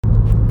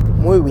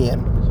Muy bien,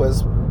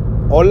 pues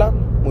hola,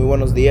 muy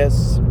buenos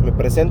días. Me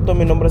presento,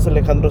 mi nombre es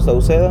Alejandro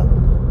Sauceda.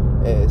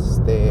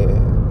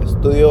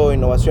 Estudio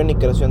innovación y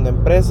creación de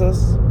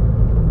empresas.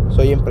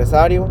 Soy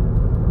empresario.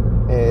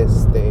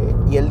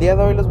 Y el día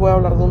de hoy les voy a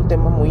hablar de un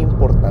tema muy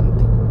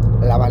importante,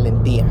 la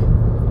valentía.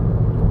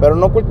 Pero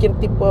no cualquier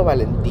tipo de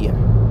valentía.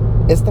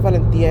 Esta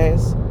valentía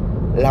es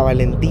la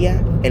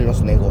valentía en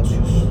los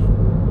negocios.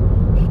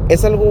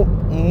 Es algo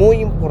muy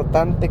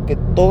importante que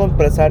todo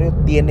empresario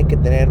tiene que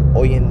tener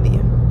hoy en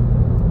día.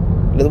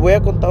 Les voy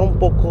a contar un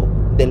poco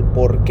del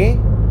por qué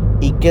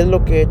y qué es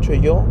lo que he hecho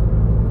yo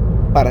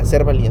para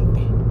ser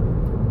valiente.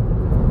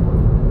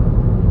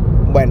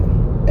 Bueno,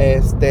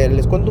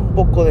 les cuento un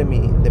poco de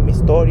mi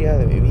historia,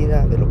 de mi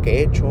vida, de lo que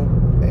he hecho.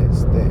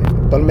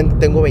 Actualmente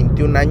tengo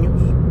 21 años.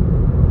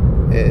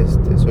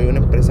 Soy un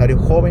empresario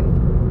joven.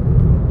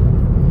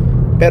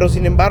 Pero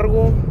sin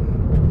embargo,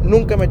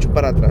 nunca me echo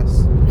para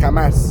atrás.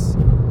 Jamás.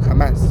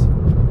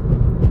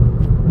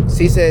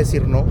 Sí sé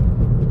decir no.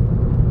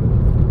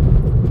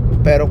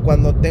 Pero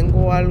cuando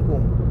tengo algo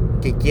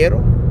que quiero,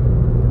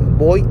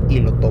 voy y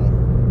lo tomo.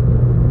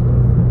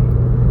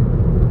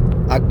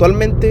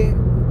 Actualmente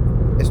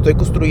estoy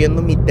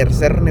construyendo mi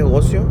tercer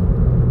negocio.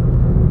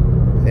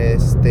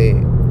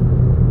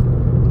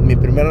 Mi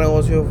primer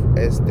negocio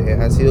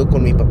ha sido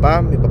con mi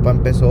papá. Mi papá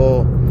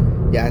empezó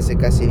ya hace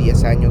casi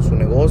 10 años su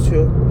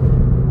negocio.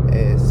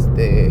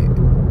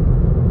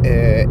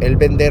 Él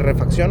vende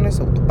refacciones,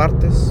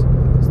 autopartes.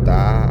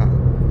 Está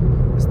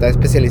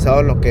especializado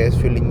en lo que es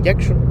fuel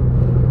injection.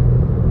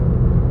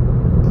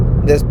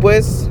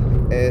 Después,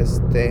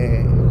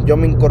 yo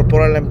me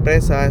incorporo a la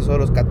empresa, eso de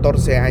los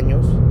 14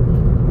 años.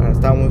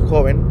 Estaba muy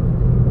joven.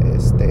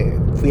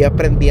 Fui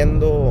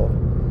aprendiendo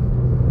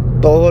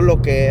todo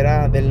lo que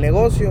era del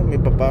negocio. Mi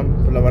papá,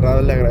 pues, la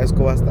verdad le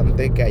agradezco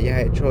bastante que haya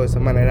hecho de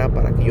esa manera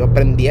para que yo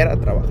aprendiera a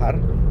trabajar.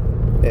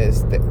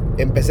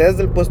 Empecé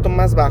desde el puesto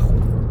más bajo,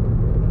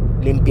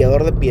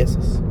 limpiador de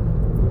piezas.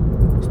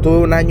 Estuve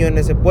un año en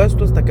ese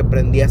puesto hasta que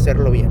aprendí a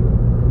hacerlo bien.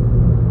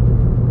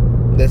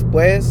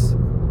 Después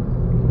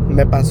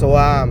me pasó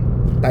a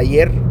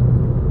taller.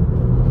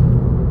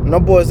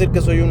 No puedo decir que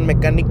soy un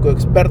mecánico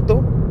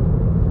experto.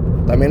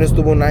 También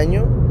estuve un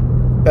año,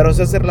 pero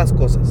sé hacer las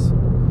cosas.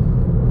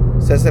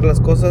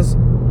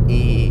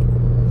 Y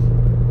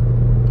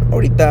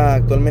ahorita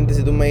actualmente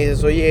si tú me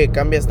dices, oye,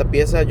 cambia esta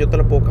pieza, yo te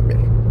la puedo cambiar.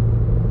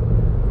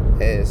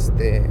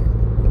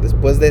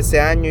 Después de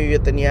ese año, yo ya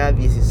tenía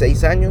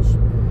 16 años.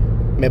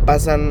 Me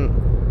pasan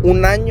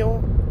un año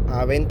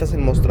a ventas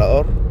en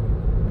mostrador.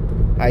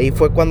 Ahí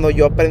fue cuando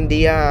yo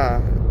aprendí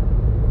a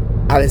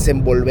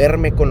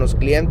desenvolverme con los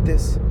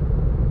clientes.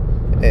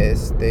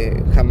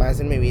 Jamás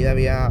en mi vida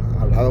había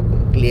hablado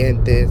con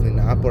clientes ni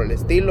nada por el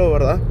estilo,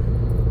 ¿verdad?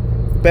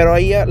 Pero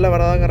ahí la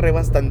verdad agarré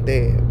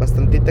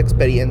bastantita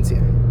experiencia.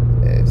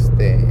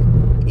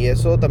 Y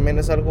eso también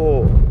es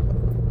algo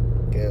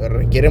que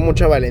requiere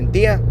mucha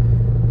valentía,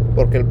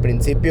 porque al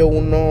principio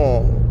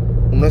uno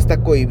está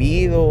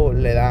cohibido,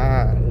 le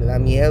da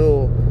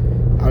miedo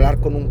hablar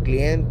con un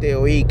cliente.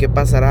 Oye, ¿qué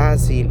pasará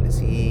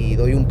si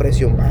doy un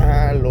precio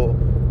malo?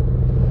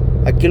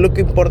 Aquí lo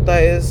que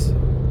importa es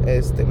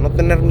no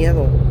tener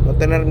miedo,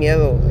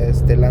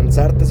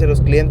 lanzarte hacia los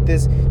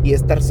clientes y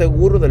estar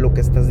seguro de lo que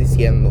estás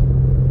diciendo,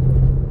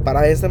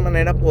 para de esa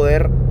manera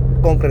poder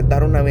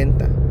concretar una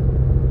venta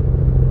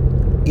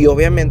y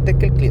obviamente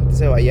que el cliente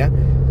se vaya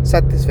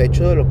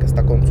satisfecho de lo que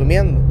está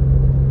consumiendo.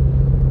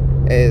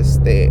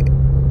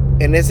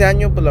 En ese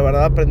año, pues la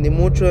verdad aprendí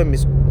mucho de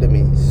mis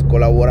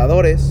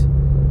colaboradores.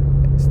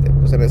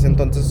 Pues en ese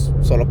entonces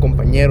solo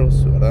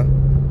compañeros, ¿verdad?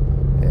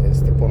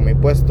 Por mi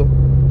puesto.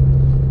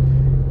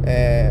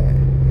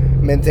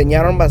 Me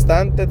enseñaron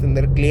bastante a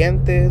atender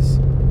clientes,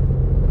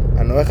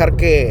 a no dejar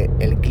que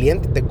el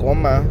cliente te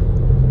coma,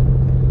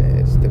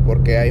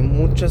 porque hay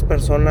muchas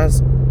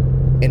personas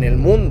en el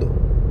mundo,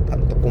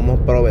 tanto como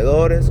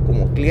proveedores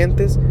como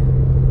clientes,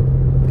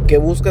 que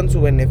buscan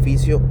su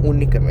beneficio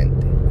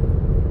únicamente.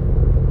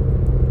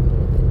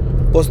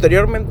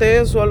 Posteriormente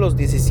a eso, a los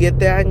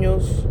 17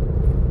 años,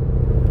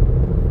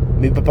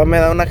 mi papá me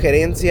da una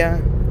gerencia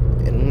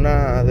en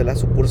una de las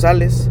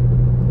sucursales.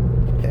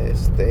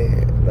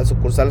 La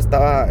sucursal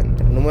estaba en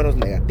números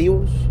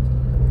negativos.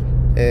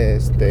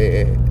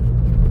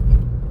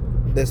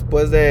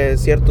 Después de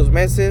ciertos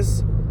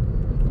meses,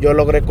 yo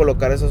logré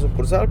colocar esa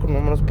sucursal con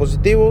números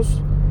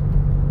positivos.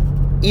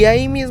 Y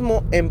ahí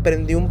mismo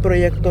emprendí un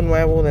proyecto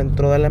nuevo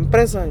dentro de la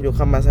empresa. Yo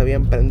jamás había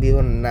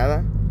emprendido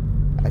nada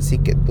así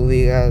que tú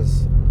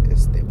digas,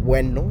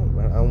 bueno,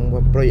 ¿verdad? Un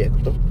buen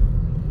proyecto.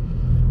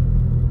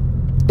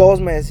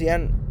 Todos me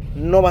decían,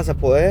 no vas a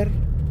poder,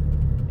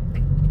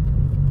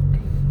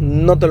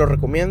 no te lo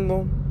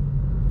recomiendo.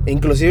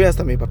 Inclusive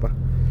hasta mi papá.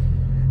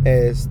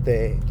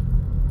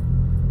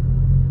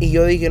 Y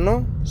yo dije,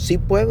 no, sí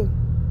puedo.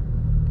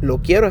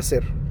 Lo quiero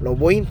hacer, lo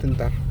voy a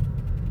intentar.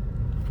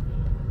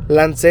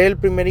 Lancé el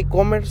primer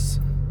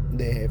e-commerce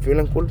de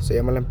Fuel & Cool, se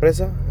llama la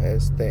empresa.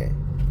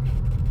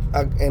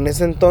 En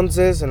ese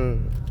entonces,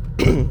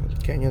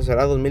 ¿qué año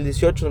será?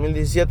 2018,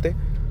 2017.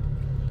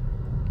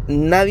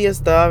 nadie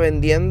estaba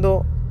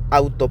vendiendo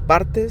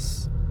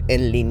autopartes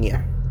en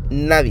línea.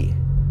 Nadie.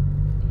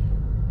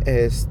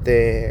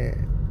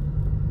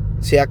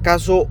 Si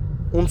acaso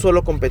un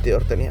solo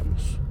competidor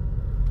teníamos.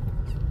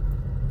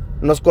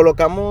 Nos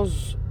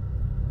colocamos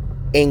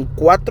en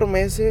 4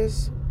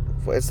 meses.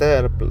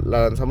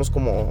 La lanzamos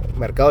como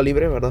Mercado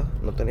Libre, ¿verdad?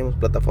 No teníamos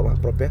plataforma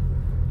propia.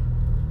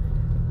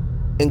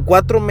 En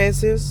 4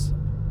 meses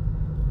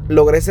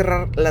logré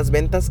cerrar las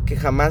ventas que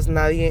jamás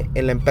nadie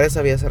en la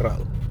empresa había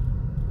cerrado.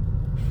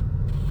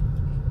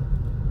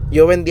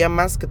 Yo vendía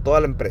más que toda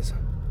la empresa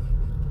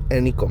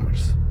en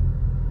e-commerce.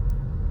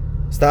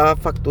 Estaba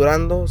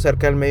facturando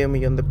cerca del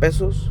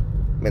 $500,000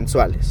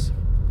 mensuales.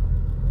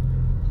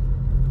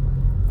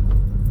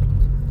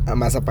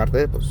 Más aparte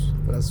de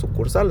las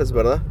sucursales,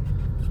 ¿verdad?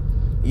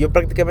 Y yo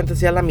prácticamente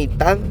hacía la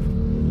mitad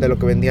de lo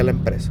que vendía la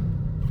empresa.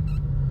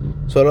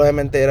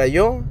 Solamente era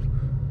yo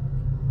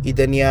y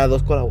tenía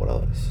 2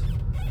 colaboradores.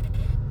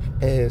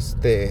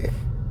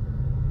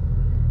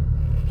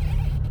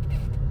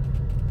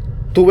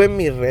 Tuve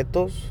mis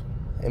retos.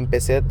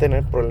 Empecé a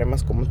tener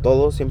problemas como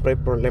todos. Siempre hay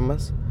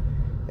problemas.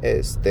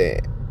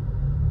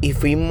 Y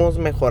fuimos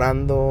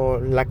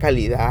mejorando la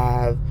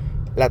calidad,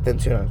 la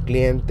atención al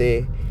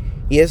cliente.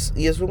 Y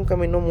es un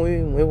camino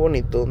muy, muy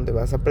bonito donde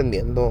vas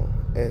aprendiendo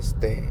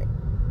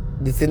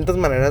distintas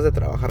maneras de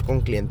trabajar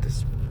con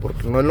clientes.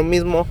 Porque no es lo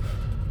mismo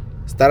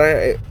estar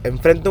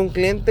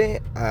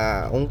enfrente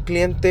a un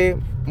cliente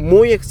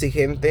muy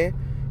exigente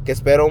que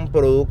espera un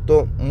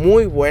producto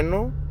muy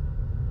bueno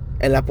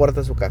en la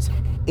puerta de su casa.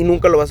 Y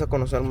nunca lo vas a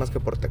conocer más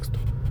que por texto.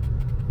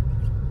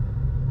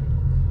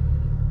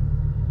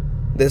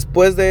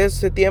 Después de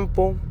ese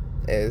tiempo,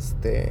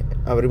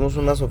 abrimos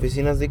unas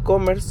oficinas de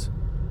e-commerce.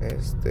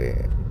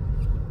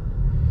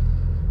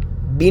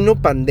 Vino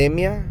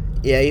pandemia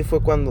y ahí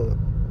fue cuando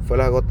fue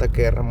la gota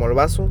que derramó el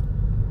vaso.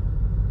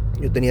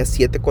 Yo tenía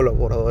 7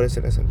 colaboradores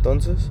en ese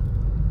entonces.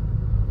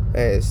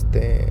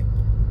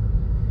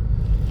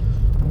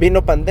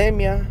 Vino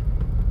pandemia,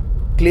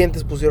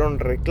 clientes pusieron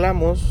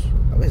reclamos,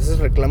 a veces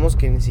reclamos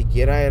que ni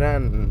siquiera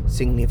eran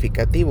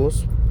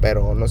significativos,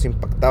 pero nos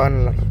impactaban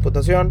en la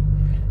reputación.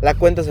 La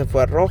cuenta se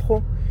fue a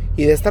rojo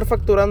y de estar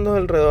facturando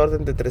alrededor de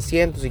entre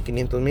 300 y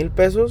 500 mil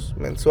pesos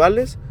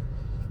mensuales,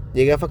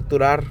 llegué a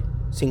facturar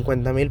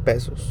 50 mil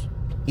pesos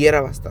y era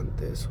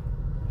bastante eso.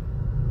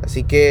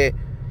 Así que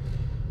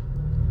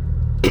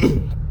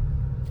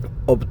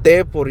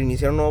opté por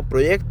iniciar un nuevo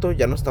proyecto.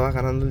 Ya no estaba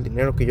ganando el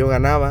dinero que yo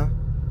ganaba.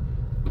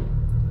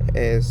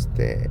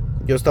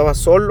 Yo estaba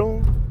solo.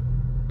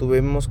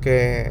 Tuvimos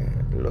que,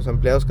 los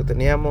empleados que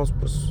teníamos,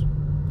 pues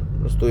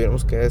los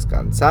tuvimos que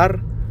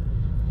descansar.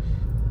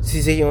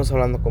 Sí seguimos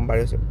hablando con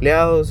varios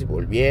empleados y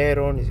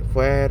volvieron y se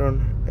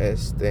fueron.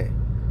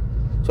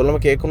 Solo me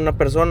quedé con una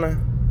persona.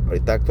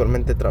 Ahorita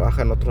actualmente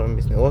trabaja en otro de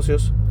mis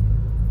negocios.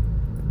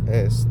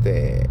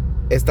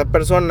 Esta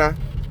persona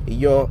y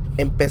yo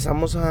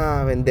empezamos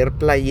a vender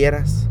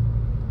playeras.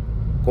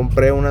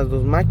 Compré unas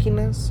 2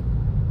 máquinas,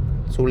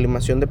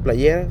 sublimación de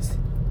playeras,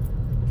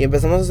 y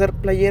empezamos a hacer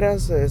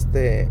playeras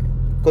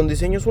con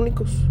diseños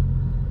únicos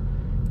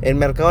en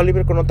Mercado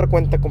Libre con otra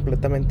cuenta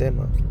completamente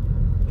nueva.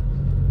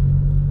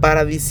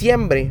 Para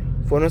diciembre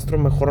fue nuestro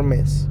mejor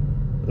mes.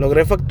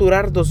 Logré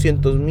facturar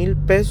 200 mil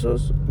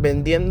pesos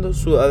vendiendo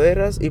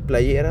sudaderas y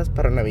playeras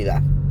para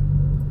Navidad.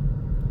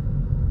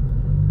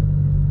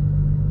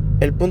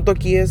 El punto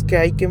aquí es que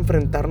hay que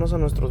enfrentarnos a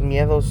nuestros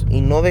miedos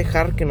y no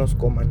dejar que nos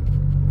coman.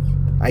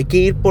 Hay que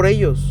ir por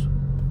ellos.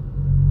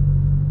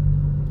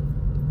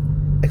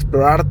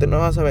 Explorarte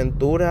nuevas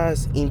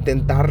aventuras,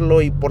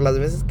 intentarlo, y por las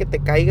veces que te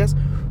caigas,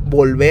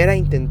 volver a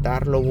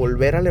intentarlo,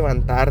 volver a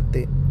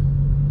levantarte.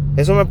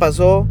 Eso me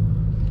pasó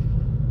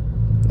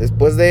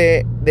después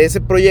de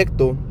ese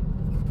proyecto.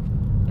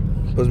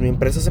 Pues mi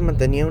empresa se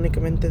mantenía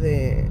únicamente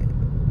de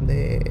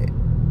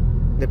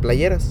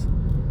playeras.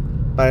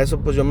 Para eso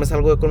pues yo me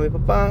salgo con mi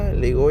papá,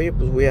 le digo, oye,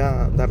 pues voy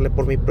a darle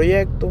por mi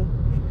proyecto.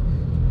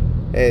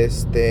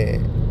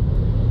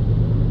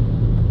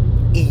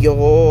 Y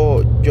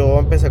yo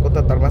empecé a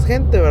contratar más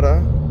gente,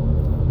 ¿verdad?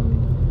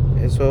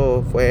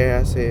 Eso fue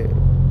hace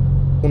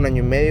 1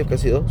 año y medio,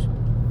 casi 2.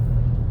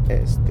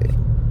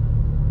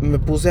 Me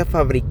puse a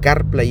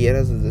fabricar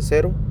playeras desde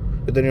cero.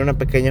 Yo tenía una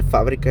pequeña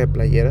fábrica de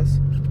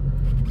playeras.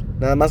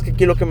 Nada más que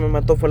aquí lo que me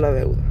mató fue la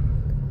deuda.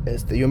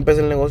 Yo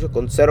empecé el negocio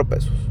con 0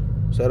 pesos.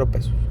 0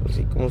 pesos.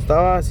 Así como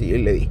estaba, así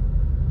le di.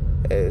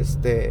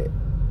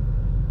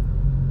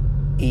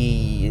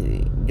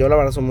 Y yo la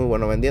verdad soy muy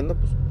bueno vendiendo.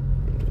 Pues,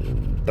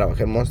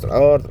 trabajé en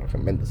mostrador, trabajé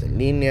en ventas en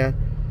línea.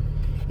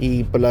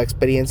 Y pues la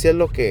experiencia es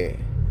lo que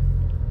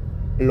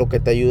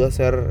te ayuda a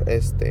hacer,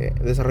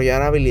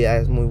 desarrollar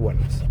habilidades muy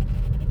buenas.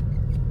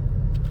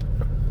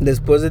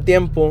 Después de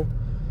tiempo,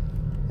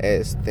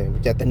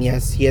 ya tenía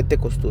 7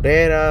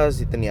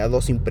 costureras y tenía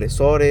 2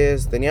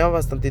 impresores. Tenía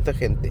bastantita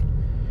gente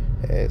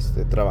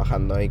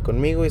trabajando ahí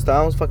conmigo, y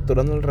estábamos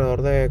facturando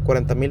alrededor de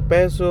 40 mil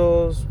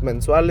pesos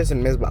mensuales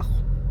en mes bajo.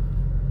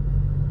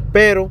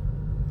 Pero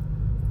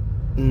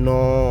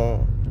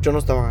yo no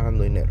estaba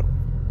ganando dinero,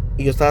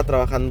 y yo estaba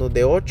trabajando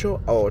de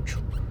 8 a 8.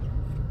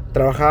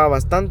 Trabajaba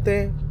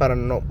bastante para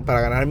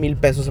ganar 1,000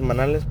 pesos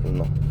semanales, pues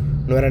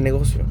no era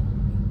negocio.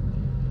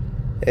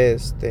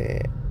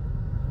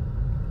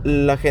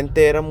 La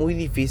gente era muy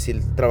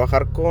difícil.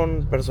 Trabajar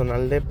con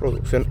personal de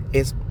producción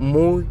es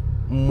muy,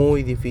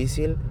 muy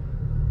difícil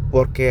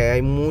porque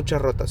hay mucha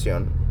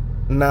rotación.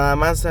 Nada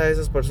más a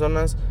esas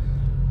personas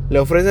le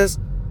ofreces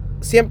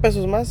 100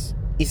 pesos más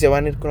y se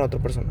van a ir con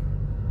otra persona.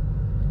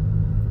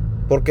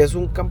 Porque es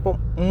un campo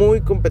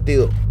muy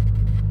competido.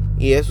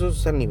 Y eso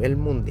es a nivel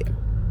mundial.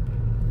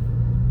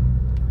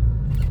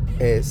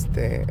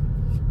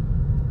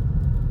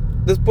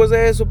 Después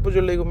de eso, pues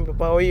yo le digo a mi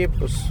papá, oye,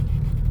 pues,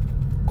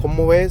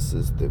 ¿cómo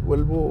ves?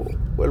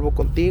 Vuelvo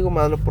contigo, me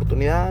das la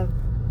oportunidad.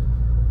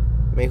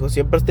 Me dijo,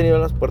 siempre has tenido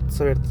las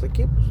puertas abiertas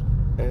aquí,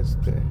 pues.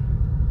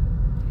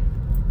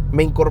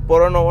 Me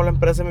incorporo de nuevo a la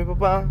empresa de mi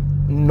papá.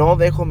 No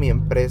dejo mi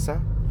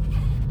empresa.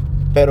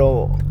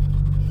 Pero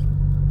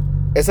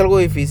es algo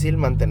difícil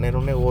mantener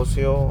un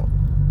negocio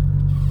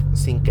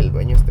sin que el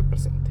dueño esté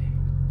presente.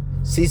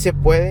 Sí se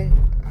puede.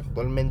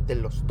 Actualmente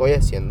lo estoy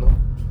haciendo.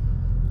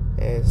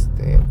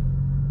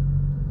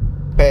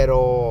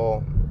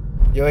 Pero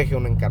yo dejé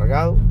un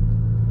encargado.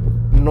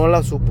 No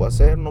la supo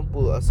hacer, no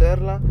pudo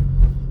hacerla.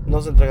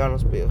 No se entregaron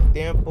los pedidos a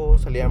tiempo,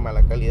 salía de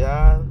mala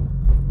calidad.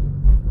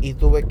 Y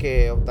tuve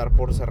que optar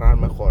por cerrar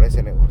mejor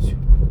ese negocio.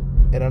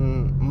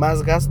 Eran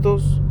más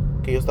gastos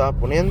que yo estaba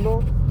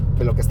poniendo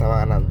de lo que estaba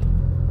ganando.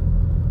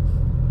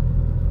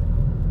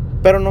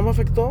 Pero no me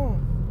afectó.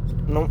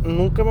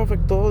 Nunca me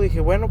afectó. Dije,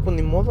 bueno, pues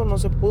ni modo, no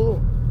se pudo.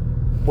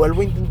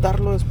 Vuelvo a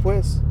intentarlo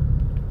después.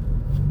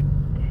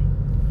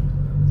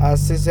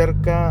 Hace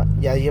cerca,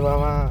 ya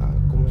llevaba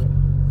como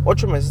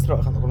 8 meses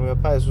trabajando con mi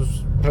papá. Eso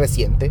es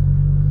reciente.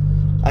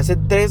 Hace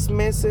 3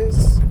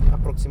 meses,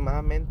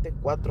 aproximadamente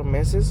 4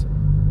 meses,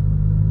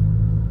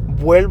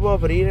 vuelvo a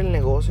abrir el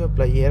negocio de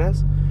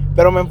playeras.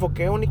 Pero me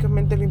enfoqué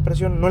únicamente en la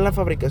impresión, no en la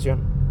fabricación.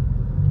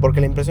 Porque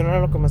la impresión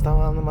era lo que me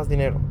estaba dando más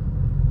dinero.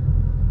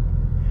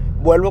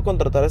 Vuelvo a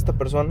contratar a esta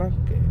persona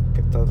que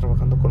está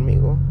trabajando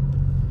conmigo.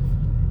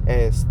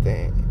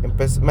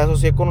 Me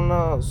asocié con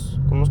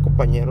unos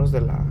compañeros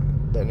de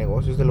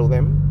negocios de la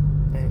UDEM.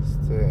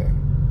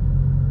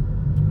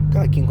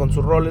 Cada quien con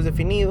sus roles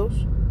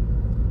definidos.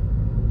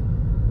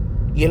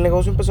 Y el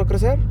negocio empezó a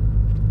crecer.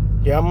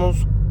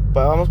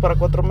 Pagamos para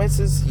 4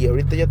 meses y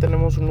ahorita ya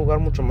tenemos un lugar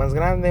mucho más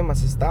grande,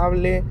 más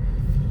estable.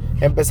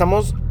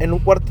 Empezamos en un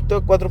cuartito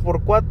de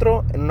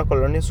 4x4 en una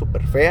colonia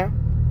súper fea,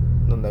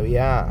 donde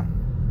había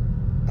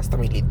hasta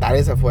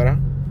militares afuera.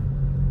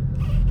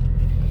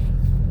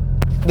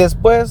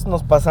 Después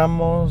nos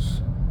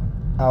pasamos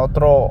a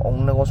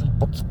un negocio un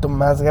poquito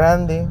más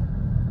grande,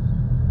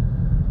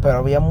 pero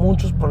había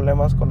muchos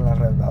problemas con el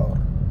arrendador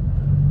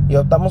y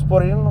optamos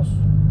por irnos.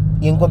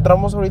 Y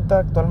encontramos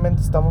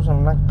actualmente estamos en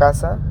una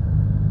casa,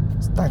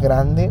 está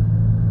grande,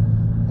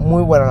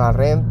 muy buena la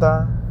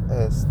renta,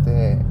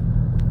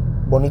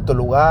 bonito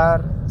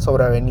lugar,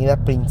 sobre avenida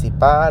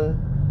principal.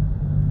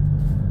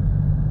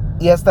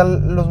 Y hasta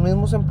los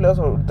mismos empleados,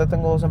 ahorita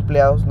tengo 2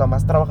 empleados, nada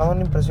más trabajando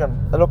en impresión.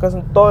 Es lo que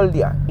hacen todo el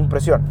día,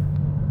 impresión.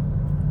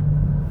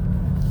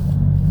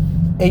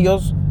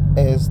 Ellos,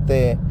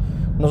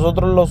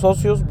 nosotros los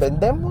socios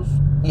vendemos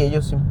y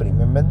ellos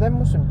imprimen,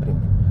 vendemos,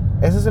 imprimen.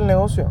 Ese es el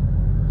negocio.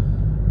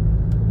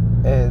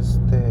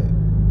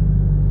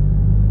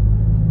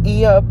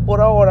 Y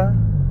por ahora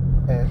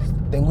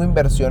tengo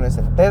inversiones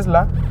en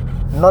Tesla.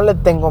 No le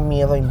tengo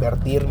miedo a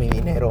invertir mi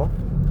dinero.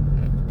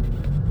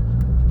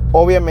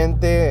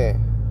 Obviamente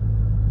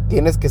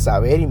tienes que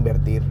saber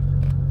invertir.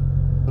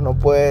 No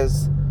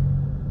puedes.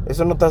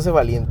 Eso no te hace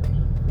valiente.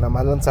 Nada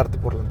más lanzarte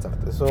por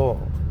lanzarte. Eso.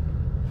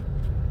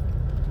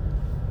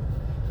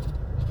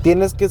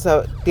 Tienes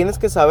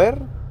que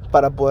saber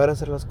para poder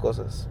hacer las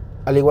cosas.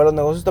 Al igual los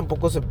negocios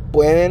tampoco se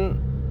pueden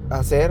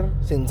hacer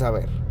sin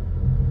saber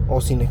o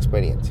sin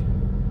experiencia.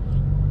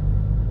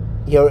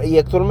 Y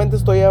actualmente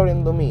estoy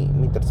abriendo mi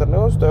tercer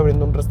negocio. Estoy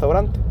abriendo un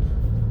restaurante.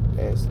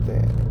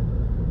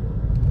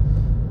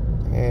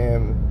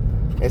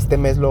 Este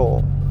mes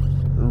lo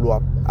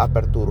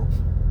aperturo.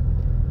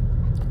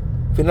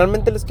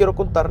 Finalmente les quiero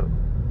contar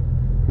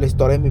la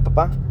historia de mi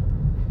papá,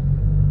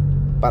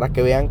 para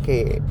que vean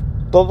que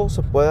todo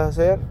se puede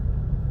hacer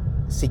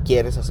si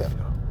quieres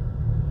hacerlo.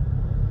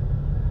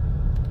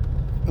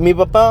 Mi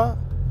papá,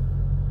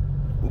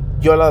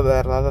 yo la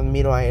verdad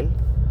admiro a él.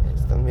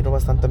 Admiro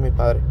bastante a mi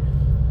padre.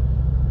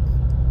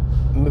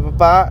 Mi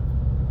papá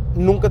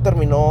nunca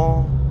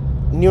terminó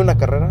ni una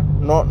carrera.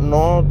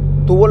 No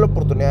tuvo la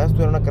oportunidad de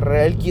estudiar una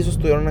carrera. Él quiso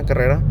estudiar una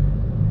carrera,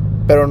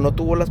 pero no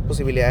tuvo las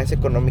posibilidades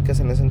económicas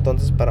en ese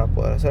entonces para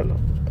poder hacerlo.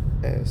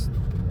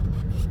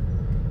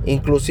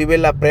 Inclusive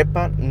la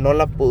prepa no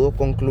la pudo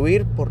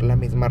concluir por la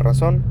misma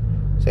razón.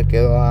 Se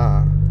quedó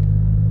a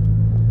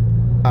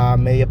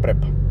media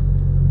prepa.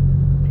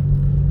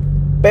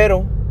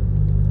 Pero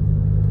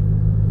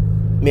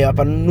mi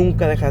papá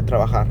nunca deja de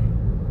trabajar.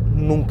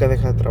 Nunca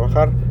deja de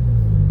trabajar.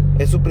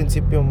 Es su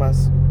principio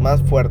más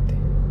fuerte.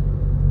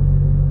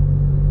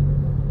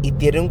 Y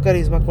tiene un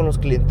carisma con los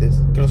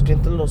clientes, que los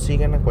clientes lo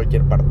sigan a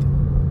cualquier parte.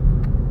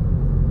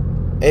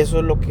 Eso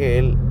es lo que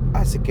él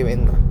hace que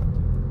venda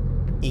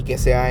y que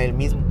sea él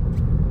mismo.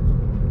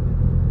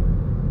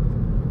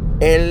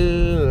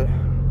 Él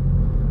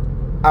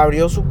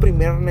abrió su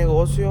primer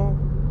negocio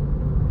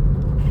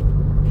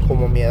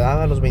como mi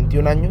edad, a los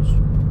 21 años.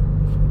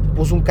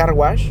 Puso un car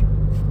wash.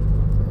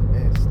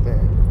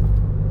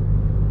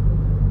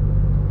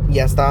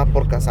 Ya estaba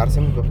por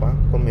casarse mi papá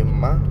con mi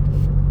mamá.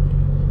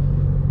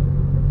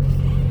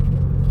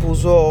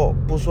 Puso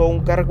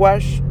un car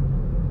wash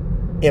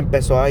y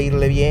empezó a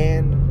irle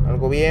bien,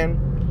 algo bien.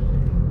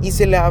 Y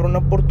se le abre una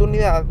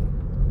oportunidad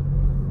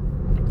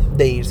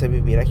de irse a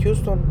vivir a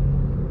Houston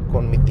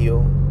con mi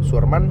tío, su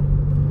hermano.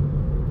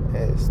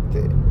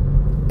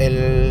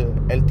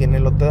 Él tiene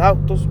lote de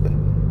autos,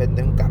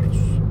 venden carros.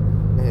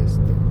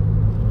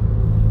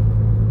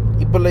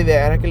 Y pues la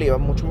idea era que le iba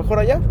mucho mejor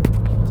allá.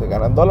 Se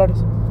ganan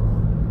dólares.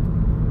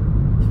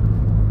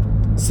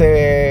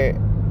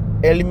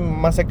 Él y mi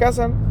mamá se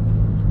casan,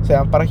 se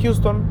van para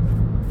Houston.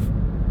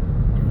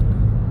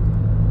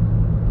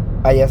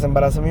 Allá se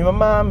embaraza mi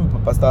mamá, mi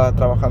papá estaba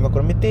trabajando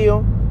con mi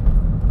tío.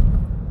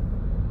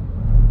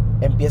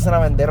 Empiezan a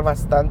vender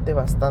bastante.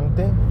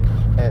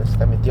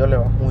 A mi tío le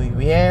va muy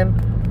bien,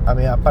 a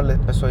mi papá le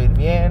empezó a ir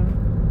bien.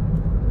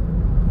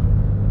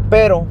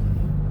 Pero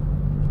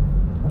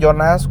yo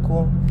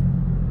nazco,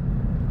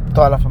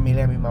 toda la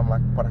familia de mi mamá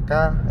por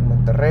acá, en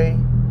Monterrey,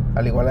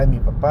 al igual de mi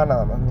papá,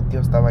 nada más mi tío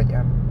estaba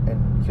allá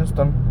en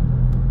Houston.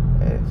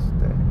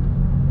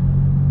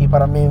 Y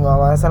para mi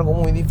mamá es algo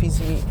muy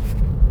difícil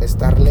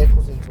estar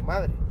lejos de su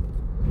madre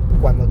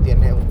cuando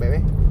tiene un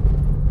bebé.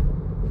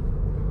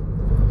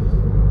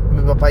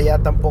 Mi papá ya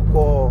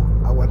tampoco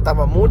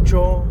aguantaba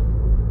mucho,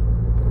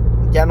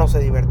 ya no se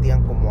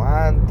divertían como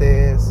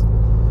antes,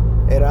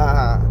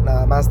 era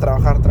nada más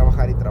trabajar.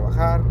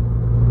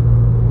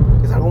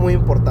 Es algo muy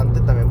importante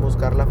también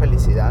buscar la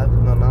felicidad,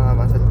 no nada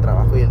más el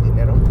trabajo y el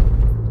dinero.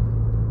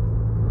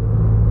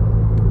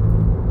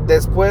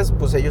 Después,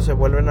 pues ellos se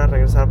vuelven a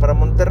regresar para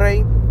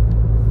Monterrey.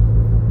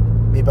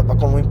 Mi papá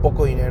con muy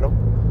poco dinero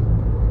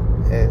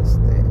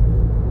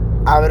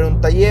abre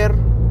un taller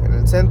en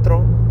el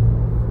centro.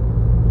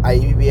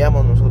 Ahí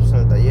vivíamos nosotros en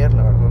el taller,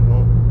 la verdad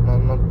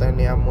no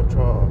tenía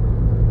mucho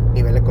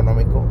nivel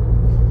económico.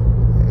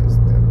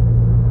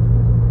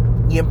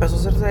 Y empezó a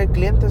hacerse de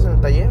clientes en el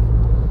taller.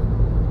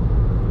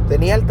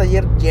 Tenía el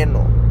taller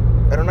lleno.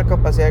 Era una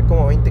capacidad de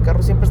como 20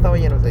 carros. Siempre estaba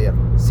lleno el taller.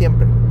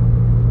 Siempre.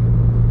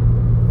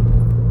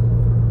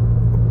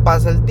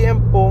 Pasa el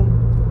tiempo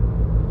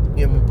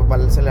y a mi papá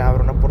se le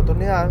abre una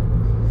oportunidad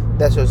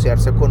de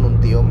asociarse con un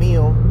tío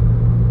mío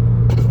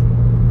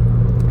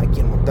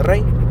aquí en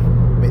Monterrey.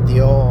 Mi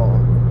tío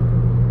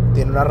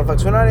tiene una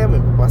refaccionaria, mi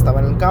papá estaba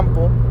en el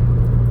campo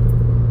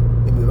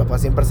y mi papá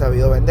siempre ha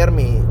sabido vender.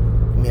 Mi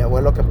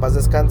abuelo, que en paz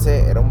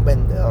descanse, era un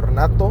vendedor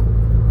nato.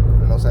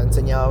 Nos ha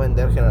enseñado a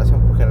vender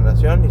generación por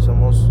generación y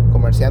somos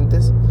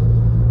comerciantes.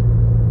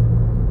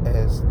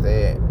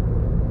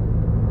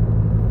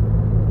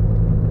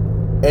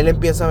 Él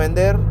empieza a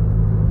vender.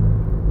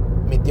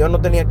 Mi tío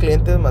no tenía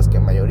clientes más que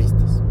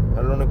mayoristas,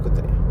 era lo único que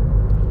tenía.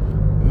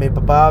 Mi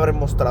papá abre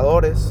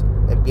mostradores,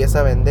 empieza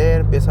a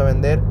vender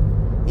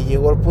y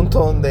llegó al punto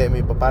donde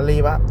mi papá le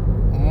iba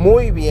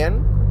muy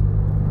bien,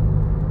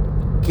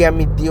 que a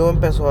mi tío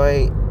empezó a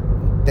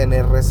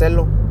tener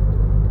recelo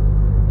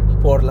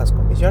por las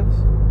comisiones.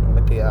 No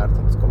le quería dar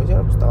tantas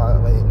comisiones, pues estaba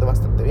vendiendo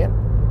bastante bien.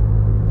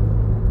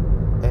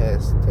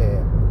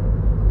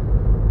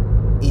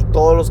 Y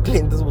todos los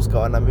clientes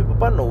buscaban a mi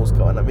papá, no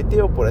buscaban a mi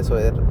tío, por eso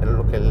era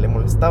lo que le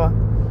molestaba.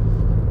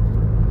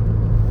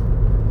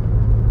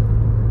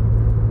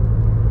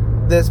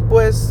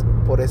 Después,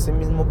 por ese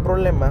mismo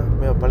problema,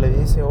 mi papá le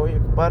dice: oye,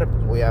 compadre,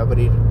 pues voy a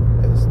abrir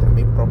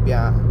mi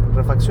propia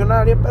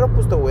refaccionaria, pero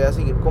pues te voy a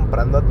seguir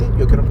comprando a ti.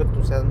 Yo quiero que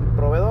tú seas mi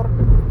proveedor,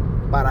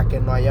 para que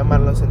no haya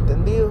malos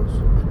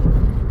entendidos.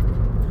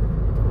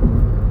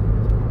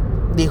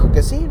 Dijo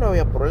que sí, no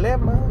había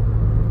problema.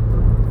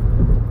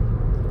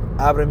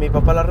 Abre mi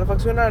papá la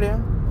refaccionaria.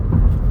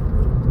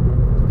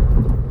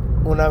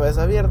 Una vez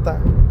abierta,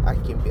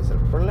 aquí empieza el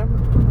problema.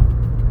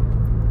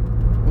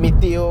 Mi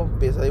tío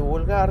empieza a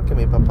divulgar que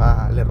mi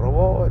papá le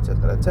robó,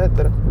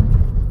 etcétera,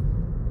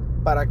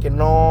 para que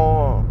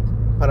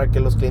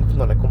los clientes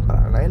no le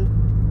compraran a él.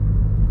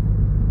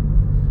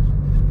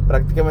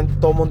 Prácticamente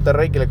todo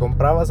Monterrey que le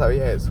compraba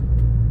sabía eso.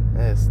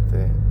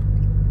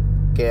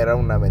 Que era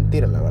una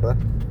mentira, la verdad.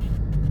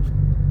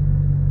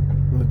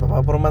 Mi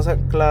papá, por más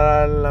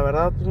clara la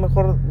verdad, pues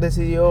mejor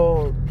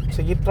decidió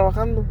seguir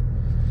trabajando.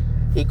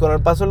 Y con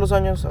el paso de los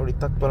años,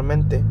 ahorita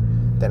actualmente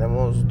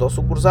tenemos 2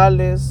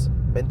 sucursales,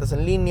 ventas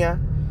en línea,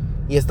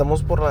 y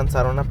estamos por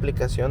lanzar una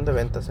aplicación de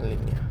ventas en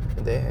línea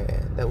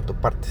de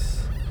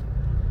autopartes.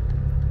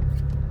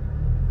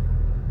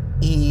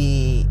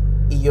 Y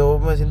yo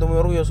me siento muy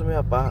orgulloso de mi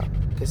papá,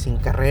 que sin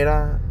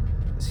carrera,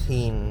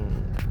 sin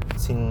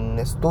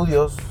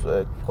estudios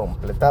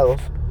completados,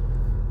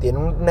 tiene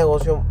un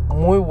negocio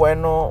muy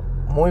bueno,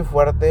 muy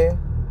fuerte,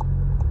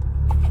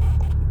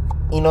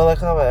 y no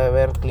deja de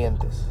ver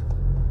clientes.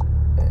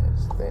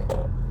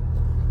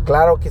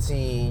 Claro que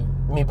si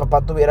mi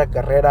papá tuviera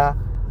carrera,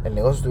 el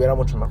negocio estuviera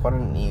mucho mejor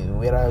y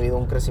hubiera habido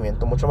un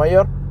crecimiento mucho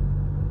mayor.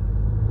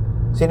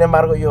 Sin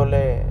embargo, yo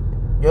le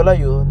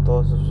ayudo en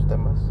todos esos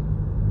temas.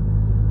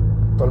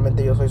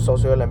 Actualmente yo soy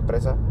socio de la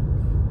empresa.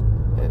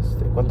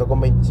 Cuento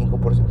con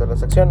 25% de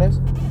las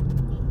acciones.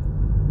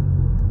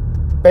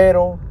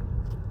 Pero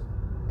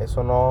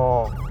eso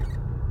no...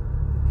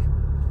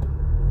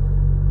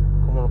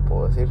 ¿Cómo lo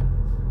puedo decir?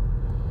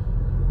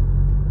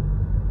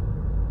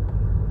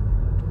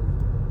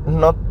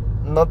 No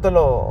te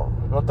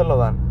lo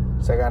dan.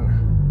 Se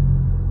gana.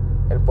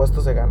 El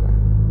puesto se gana.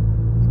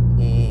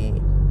 Y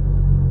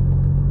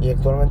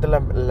actualmente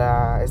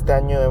este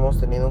año hemos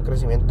tenido un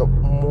crecimiento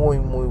muy,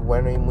 muy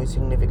bueno y muy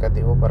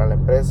significativo para la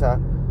empresa.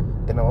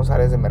 Tenemos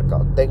áreas de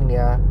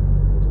mercadotecnia,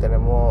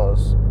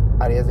 tenemos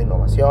áreas de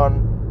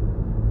innovación,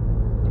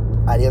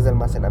 áreas de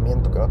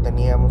almacenamiento que no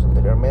teníamos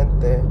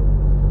anteriormente.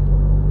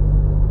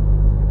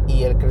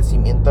 Y el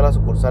crecimiento de las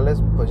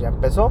sucursales pues ya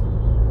empezó.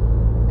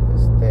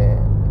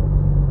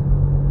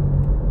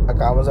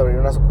 Acabamos de abrir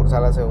una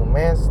sucursal hace un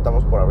mes,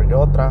 estamos por abrir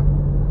otra.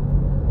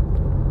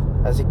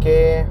 Así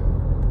que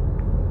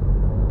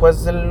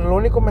pues el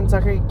único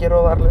mensaje que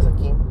quiero darles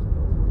aquí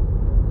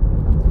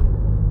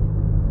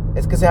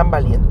es que sean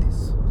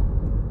valientes.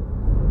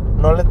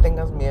 No le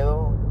tengas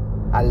miedo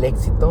al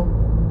éxito,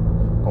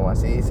 como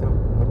así dicen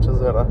muchos,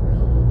 ¿verdad?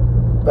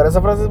 Pero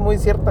esa frase es muy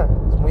cierta.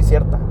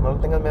 No le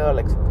tengas miedo al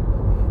éxito.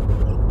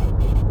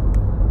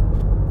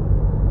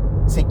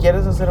 Si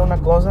quieres hacer una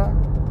cosa,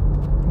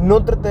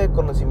 nútrete de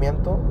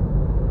conocimiento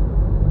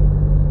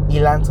y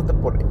lánzate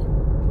por ello.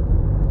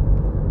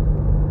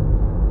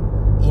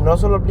 Y no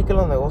solo aplica en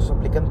los negocios,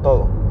 aplica en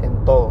todo.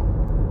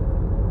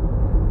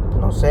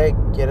 No sé,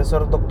 ¿quieres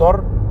ser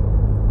doctor?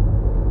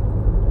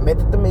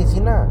 Métete en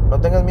medicina,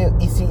 no tengas miedo.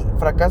 Y si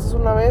fracasas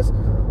una vez,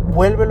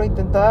 vuélvelo a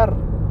intentar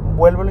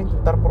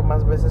por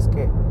más veces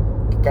que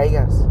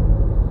caigas.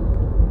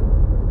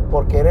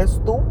 Porque eres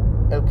tú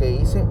el que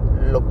dice,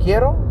 lo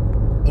quiero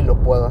y lo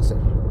puedo hacer.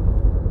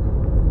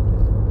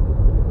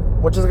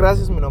 Muchas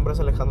gracias, mi nombre es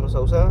Alejandro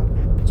Sauceda,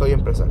 soy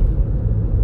empresario.